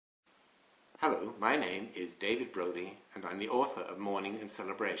Hello, my name is David Brody, and I'm the author of Mourning and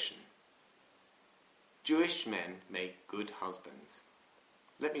Celebration. Jewish men make good husbands.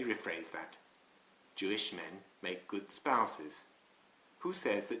 Let me rephrase that. Jewish men make good spouses. Who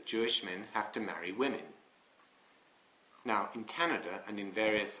says that Jewish men have to marry women? Now, in Canada and in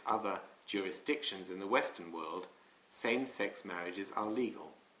various other jurisdictions in the Western world, same-sex marriages are legal,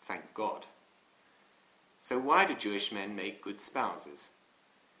 thank God. So why do Jewish men make good spouses?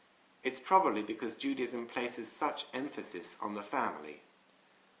 It's probably because Judaism places such emphasis on the family.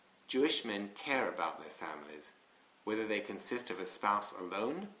 Jewish men care about their families, whether they consist of a spouse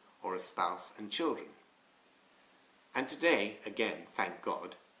alone or a spouse and children. And today, again, thank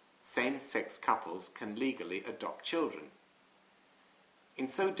God, same-sex couples can legally adopt children. In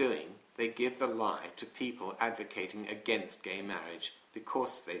so doing, they give the lie to people advocating against gay marriage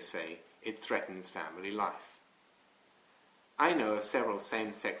because, they say, it threatens family life. I know of several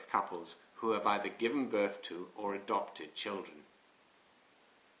same-sex couples who have either given birth to or adopted children.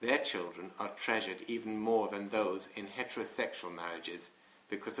 Their children are treasured even more than those in heterosexual marriages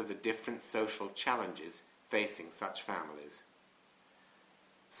because of the different social challenges facing such families.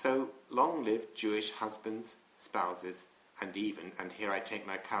 So, long live Jewish husbands, spouses, and even, and here I take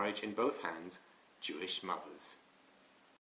my courage in both hands, Jewish mothers.